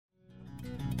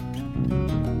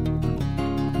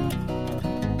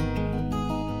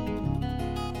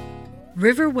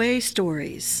Riverway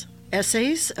Stories,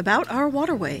 essays about our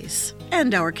waterways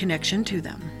and our connection to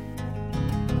them.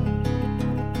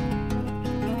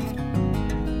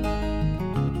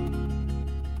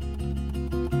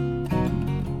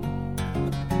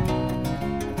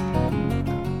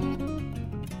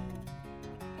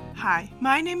 Hi,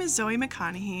 my name is Zoe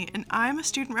McConaughey, and I'm a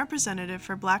student representative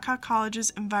for Blackhawk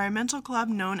College's environmental club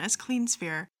known as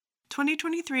CleanSphere.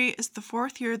 2023 is the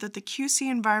fourth year that the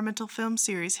QC Environmental Film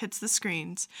Series hits the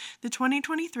screens. The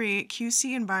 2023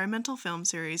 QC Environmental Film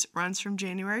Series runs from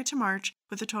January to March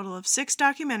with a total of 6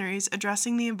 documentaries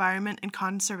addressing the environment and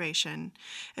conservation.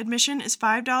 Admission is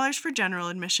 $5 for general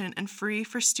admission and free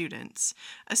for students.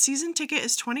 A season ticket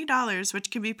is $20, which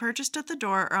can be purchased at the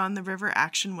door or on the River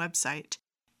Action website.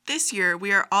 This year,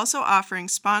 we are also offering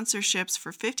sponsorships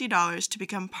for $50 to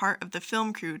become part of the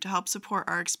film crew to help support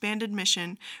our expanded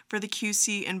mission for the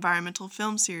QC Environmental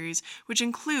Film Series, which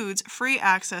includes free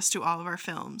access to all of our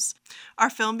films.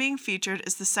 Our film being featured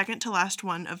is the second to last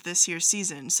one of this year's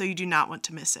season, so you do not want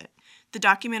to miss it. The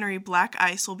documentary Black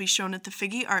Ice will be shown at the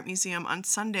Figge Art Museum on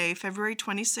Sunday, February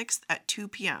 26th at 2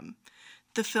 p.m.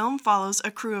 The film follows a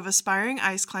crew of aspiring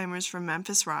ice climbers from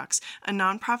Memphis Rocks, a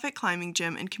nonprofit climbing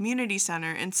gym and community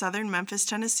center in southern Memphis,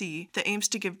 Tennessee, that aims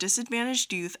to give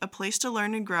disadvantaged youth a place to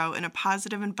learn and grow in a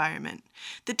positive environment.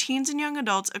 The teens and young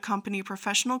adults accompany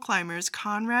professional climbers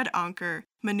Conrad Anker,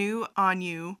 Manu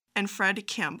Anyu, and Fred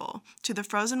Campbell to the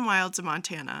frozen wilds of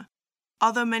Montana.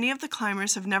 Although many of the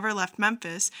climbers have never left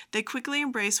Memphis, they quickly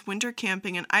embrace winter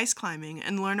camping and ice climbing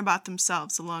and learn about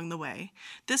themselves along the way.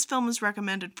 This film is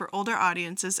recommended for older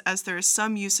audiences as there is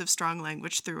some use of strong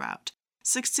language throughout.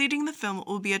 Succeeding the film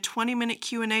will be a 20-minute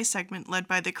Q&A segment led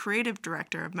by the creative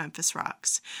director of Memphis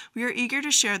Rocks. We are eager to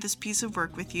share this piece of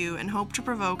work with you and hope to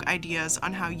provoke ideas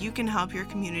on how you can help your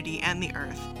community and the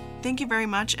earth. Thank you very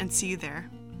much and see you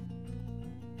there.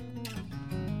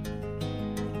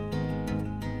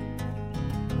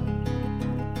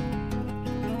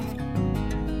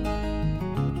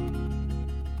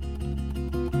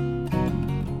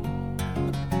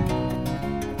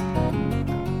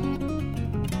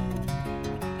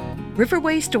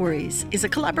 Riverway Stories is a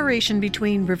collaboration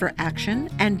between River Action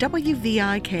and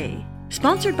WVIK,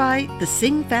 sponsored by the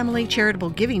Singh Family Charitable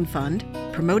Giving Fund,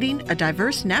 promoting a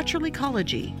diverse natural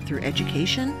ecology through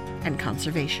education and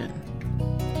conservation.